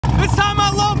This time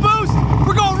on low boost,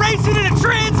 we're going racing in a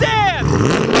Trans Am!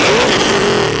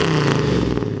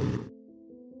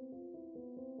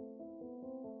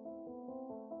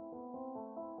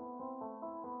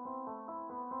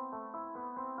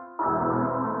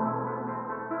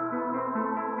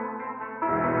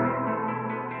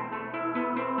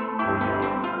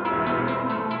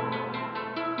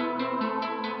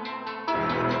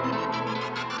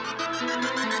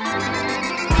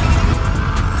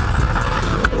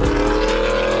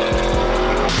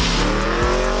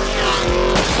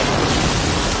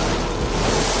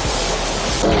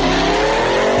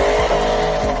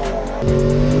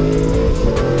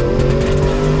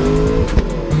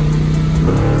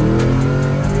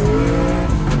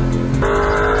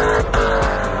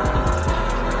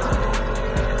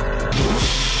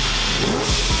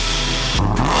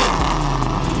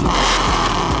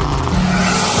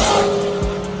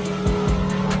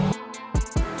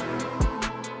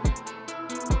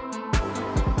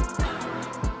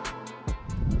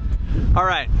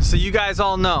 Alright, so you guys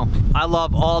all know I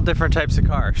love all different types of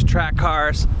cars. Track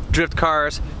cars, drift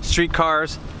cars, street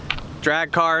cars,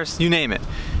 drag cars, you name it.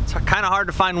 It's kind of hard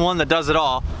to find one that does it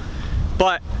all.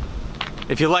 But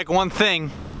if you like one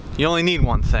thing, you only need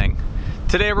one thing.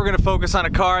 Today we're going to focus on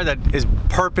a car that is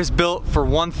purpose-built for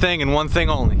one thing and one thing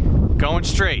only. Going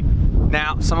straight.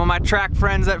 Now, some of my track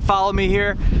friends that follow me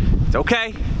here, it's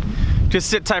okay. Just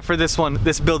sit tight for this one.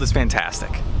 This build is fantastic.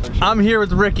 I'm here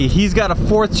with Ricky. He's got a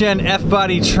 4th gen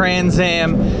F-body Trans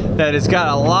Am that has got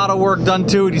a lot of work done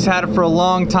to it. He's had it for a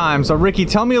long time. So Ricky,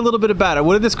 tell me a little bit about it.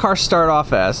 What did this car start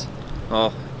off as?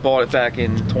 Well, bought it back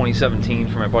in 2017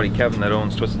 from my buddy Kevin that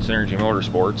owns Twisted Synergy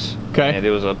Motorsports. Okay. And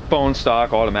it was a bone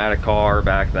stock automatic car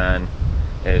back then.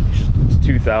 It's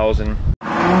 2000.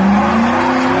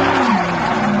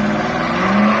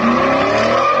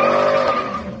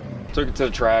 Took it to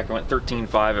the track. I went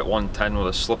 13.5 at 110 with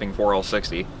a slipping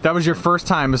 4L60. That was your first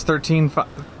time, was 13?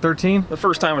 The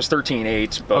first time was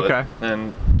 13.8, but okay.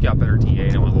 Then got better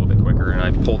T8 and went a little bit quicker, and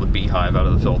I pulled the beehive out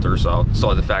of the filter, so still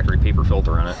had the factory paper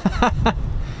filter in it.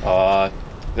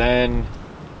 Then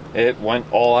it went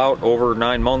all out over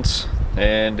 9 months,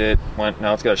 and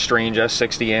now it's got a strange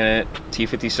S60 in it,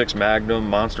 T56 Magnum,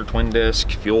 monster twin disc,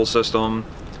 fuel system.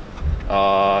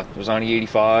 It was on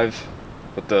e85.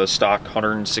 With the stock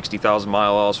 160,000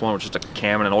 mile LS1, which is just a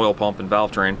cam and an oil pump and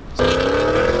valve train.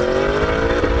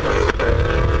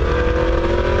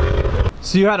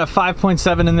 So you had a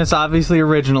 5.7 in this, obviously,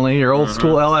 originally, your old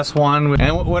school LS1.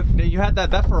 And what you had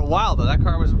that for a while though. That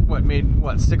car was made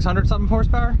 600 something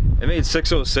horsepower? It made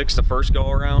 606 the first go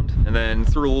around, and then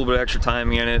threw a little bit of extra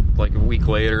timing in it. Like a week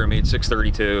later, it made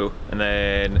 632, and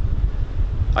then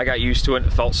I got used to it,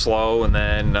 it felt slow, and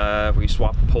then we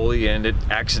swapped the pulley and it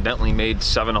accidentally made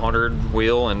 700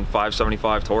 wheel and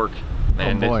 575 torque,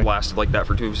 and it lasted like that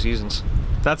for 2 seasons.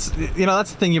 That's the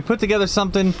thing, you put together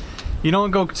something, you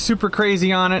don't go super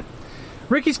crazy on it.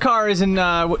 Ricky's car isn't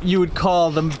what you would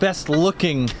call the best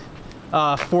looking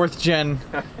 4th gen.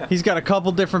 He's got a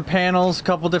couple different panels, a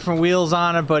couple different wheels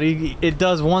on it, but it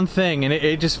does one thing and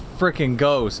it just freaking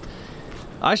goes.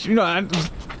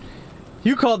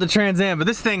 You called it the Trans Am, but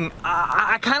this thing,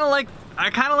 I kind of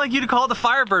like you to call it the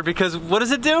Firebird, because what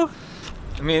does it do?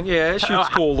 I mean, yeah, it shoots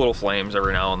cool little flames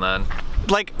every now and then.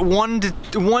 Like 1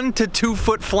 to 2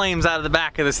 foot flames out of the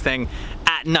back of this thing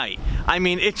at night. I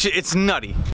mean, it's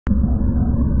nutty.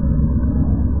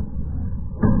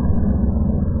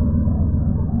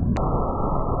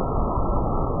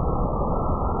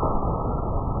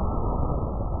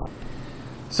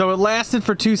 So it lasted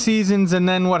for 2 seasons, and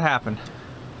then what happened?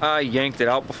 I yanked it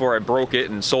out before I broke it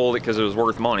and sold it because it was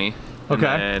worth money. Okay.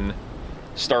 And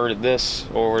started this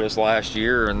over this last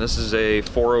year, and this is a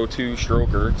 402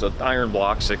 stroker. It's an iron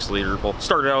block 6 liter. Well, it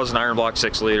started out as an iron block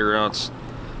 6 liter. Now it's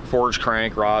forged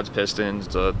crank, rods, pistons.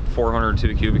 It's a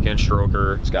 402 cubic inch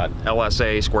stroker. It's got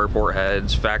LSA square port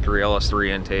heads, factory LS3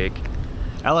 intake.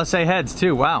 LSA heads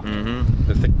too, wow. Mm-hmm.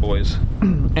 The thick boys.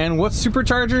 And what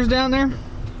superchargers down there?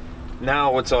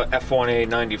 Now it's a F1A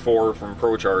 94 from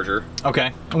ProCharger.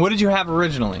 Okay. And what did you have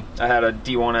originally? I had a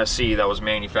D1 SC that was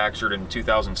manufactured in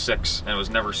 2006 and it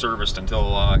was never serviced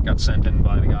until it got sent in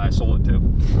by the guy I sold it to.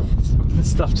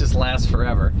 This stuff just lasts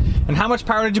forever. And how much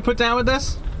power did you put down with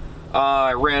this?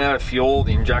 I ran out of fuel.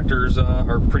 The injectors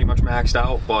are pretty much maxed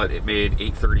out, but it made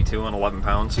 832 on 11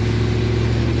 pounds.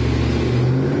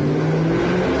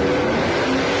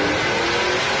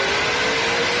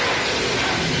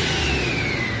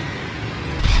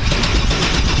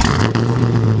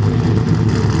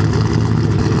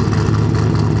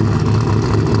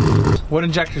 What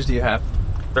injectors do you have?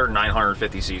 They're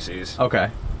 950 cc's.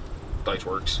 Okay. Dice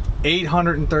works.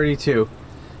 832.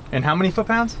 And how many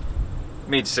foot-pounds?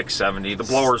 Made 670. The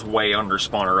blower's way under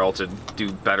spun, or else it'd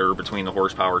do better between the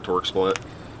horsepower torque split.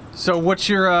 So what's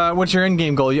your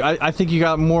in-game goal? I think you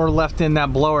got more left in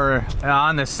that blower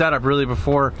on this setup really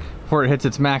before it hits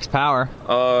its max power.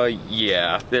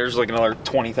 Yeah. There's like another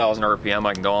 20,000 RPM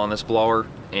I can go on this blower,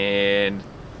 and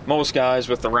most guys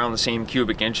with around the same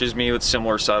cubic inch as me with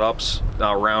similar setups,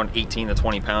 around 18 to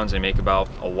 20 pounds, they make about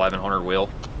 1,100 wheel.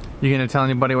 You gonna tell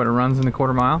anybody what it runs in the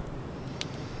quarter mile?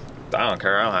 I don't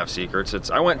care. I don't have secrets.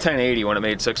 I went 1080 when it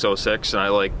made 606, and I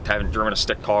like haven't driven a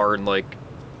stick car in like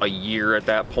a year at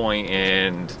that point,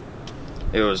 and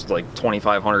it was like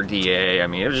 2,500 DA. I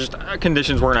mean, it was just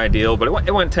conditions weren't ideal, but it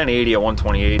went 1080 at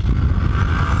 128.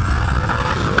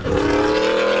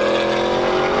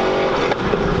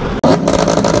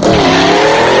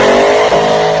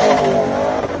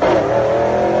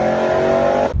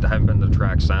 I haven't been to the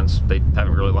track since. They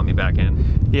haven't really let me back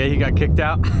in. Yeah, you got kicked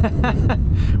out.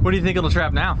 What do you think it'll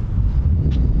trap now?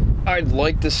 I'd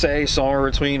like to say somewhere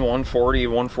between 140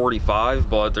 and 145,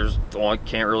 but I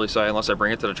can't really say unless I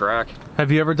bring it to the track.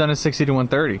 Have you ever done a 60 to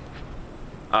 130?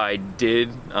 I did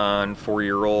on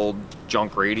 4-year-old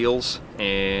junk radials,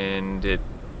 and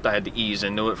I had to ease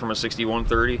into it from a 60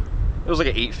 130. It was like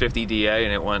an 850 DA,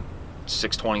 and it went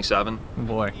 627.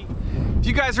 Boy. If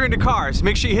you guys are into cars,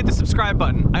 make sure you hit the subscribe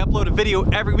button. I upload a video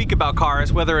every week about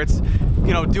cars, whether it's,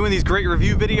 you know, doing these great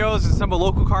review videos and some of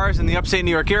local cars in the upstate New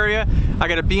York area. I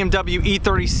got a BMW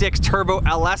E36 Turbo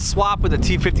LS swap with a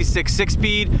T56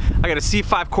 6-speed. I got a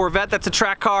C5 Corvette that's a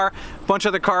track car. A bunch of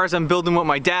other cars I'm building with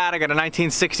my dad. I got a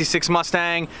 1966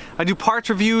 Mustang. I do parts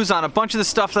reviews on a bunch of the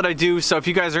stuff that I do, so if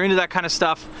you guys are into that kind of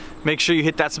stuff, make sure you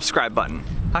hit that subscribe button.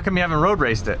 How come you haven't road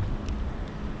raced it?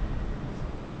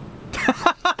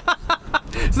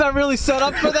 It's not really set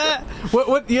up for that.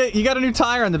 What? Yeah, you got a new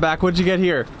tire on the back. What'd you get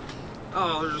here?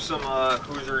 Oh, there's some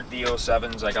Hoosier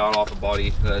D07s I got off a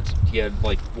buddy. He had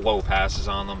like low passes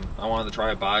on them. I wanted to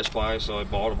try a bi-sply, so I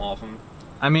bought them off him.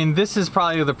 I mean, this is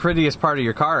probably the prettiest part of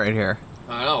your car right here.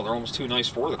 I know, they're almost too nice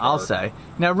for the car. I'll say.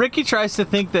 Now, Ricky tries to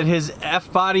think that his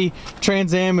F-body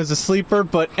Trans Am is a sleeper,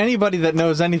 but anybody that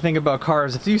knows anything about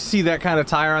cars, if you see that kind of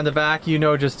tire on the back, you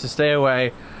know just to stay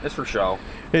away. It's for show.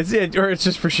 It's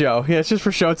just for show. Yeah, it's just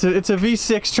for show. It's a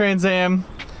V6 Trans Am.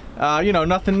 You know,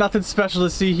 nothing special to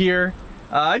see here.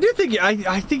 I do think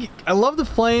I love the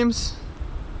flames.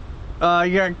 You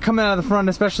got coming out of the front,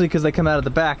 especially because they come out of the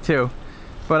back too.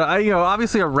 But you know,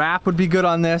 obviously a wrap would be good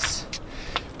on this.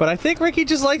 But I think Ricky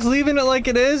just likes leaving it like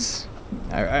it is.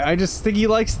 I just think he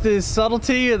likes the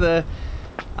subtlety of the.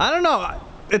 I don't know.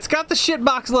 It's got the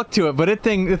shitbox look to it, but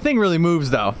the thing really moves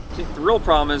though. See, the real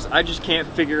problem is I just can't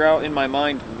figure out in my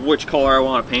mind which color I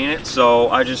want to paint it, so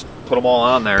I just put them all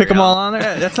on there. Pick them all on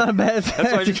there? That's not a bad.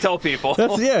 That's what I just tell people.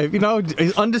 Yeah, you know,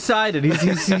 he's undecided.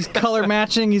 He's color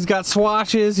matching. He's got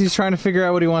swatches. He's trying to figure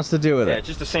out what he wants to do with it. Yeah,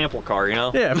 just a sample car, you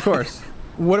know? Yeah, of course.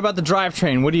 What about the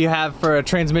drivetrain? What do you have for a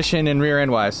transmission and rear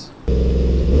end wise?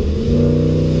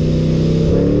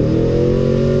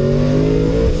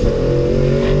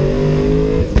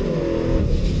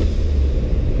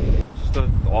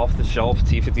 Off-the-shelf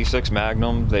T56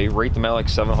 Magnum. They rate them at like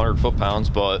 700 foot-pounds,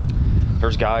 but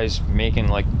there's guys making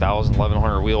like 1,000,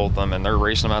 1,100 wheel with them, and they're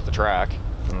racing them at the track.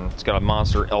 And it's got a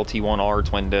monster LT1R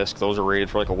twin disc. Those are rated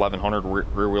for like 1,100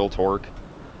 rear wheel torque.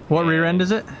 What rear end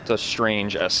is it? It's a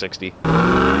strange S60.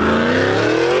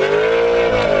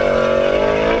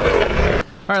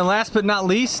 All right, last but not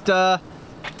least,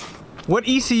 what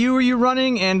ECU are you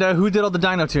running, and who did all the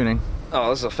dyno tuning?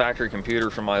 Oh, this is a factory computer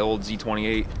from my old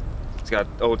Z28. It's got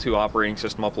O2 operating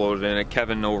system uploaded in it.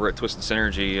 Kevin over at Twisted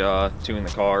Synergy tuned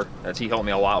the car. He helped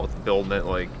me a lot with building it.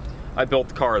 Like, I built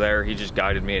the car there. He just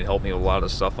guided me and helped me with a lot of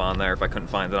the stuff on there if I couldn't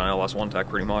find it on LS1 Tech,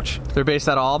 pretty much. They're based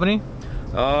out of Albany?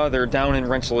 They're down in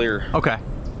Rensselaer. Okay.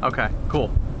 Okay.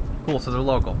 Cool. Cool. So they're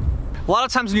local. A lot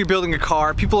of times when you're building a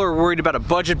car, people are worried about a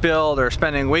budget build or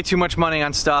spending way too much money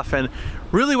on stuff, and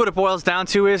really what it boils down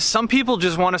to is some people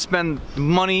just want to spend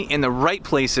money in the right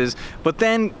places, but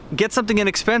then get something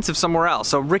inexpensive somewhere else.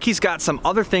 So Ricky's got some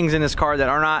other things in his car that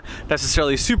are not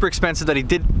necessarily super expensive that he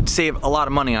did save a lot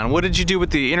of money on. What did you do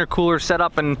with the intercooler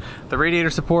setup and the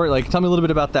radiator support? Like, tell me a little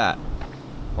bit about that.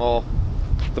 Well,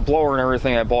 the blower and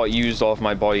everything I bought used off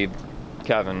my buddy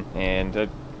Kevin, and it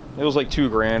was like $2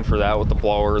 grand for that with the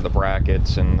blower, the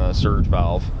brackets, and the surge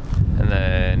valve. And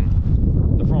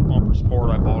then the front bumper support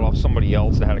I bought off somebody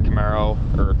else that had a Camaro,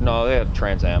 or no, they had a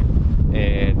Trans Am,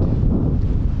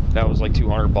 and that was like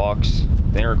 200 bucks.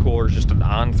 The intercooler is just an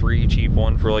On3 cheap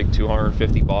one for like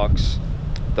 250 bucks.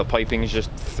 The piping is just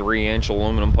 3-inch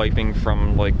aluminum piping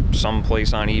from like some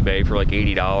place on eBay for like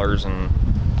 $80, and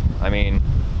I mean,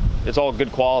 it's all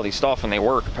good quality stuff, and they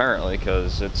work apparently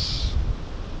because it's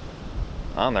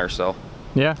on there still.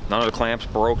 Yeah. None of the clamps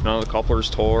broke, none of the couplers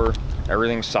tore.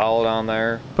 Everything's solid on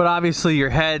there. But obviously your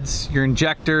heads, your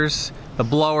injectors, the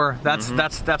blower, that's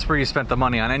where you spent the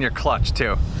money on, and your clutch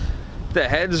too. The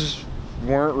heads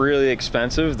weren't really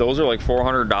expensive. Those are like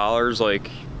 $400, like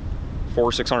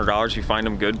 $600 if you find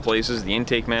them good places. The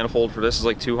intake manifold for this is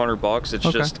like 200 bucks.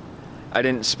 It's just, I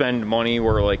didn't spend money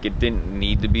where like it didn't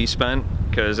need to be spent,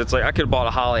 because it's like I could have bought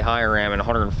a Holley high ram and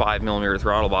 105mm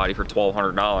throttle body for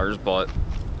 $1,200, but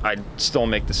I'd still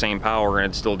make the same power and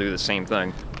it'd still do the same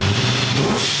thing.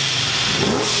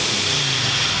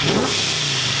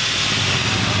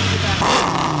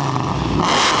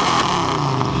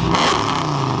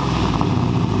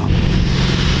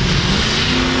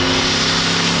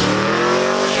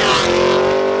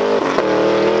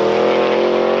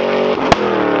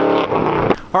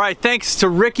 All right, thanks to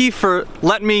Ricky for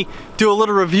letting me do a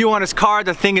little review on his car.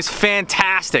 The thing is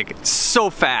fantastic. It's so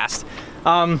fast.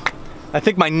 I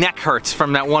think my neck hurts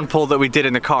from that one pull that we did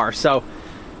in the car. So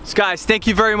guys, thank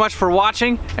you very much for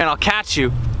watching, and I'll catch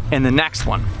you in the next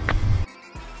one.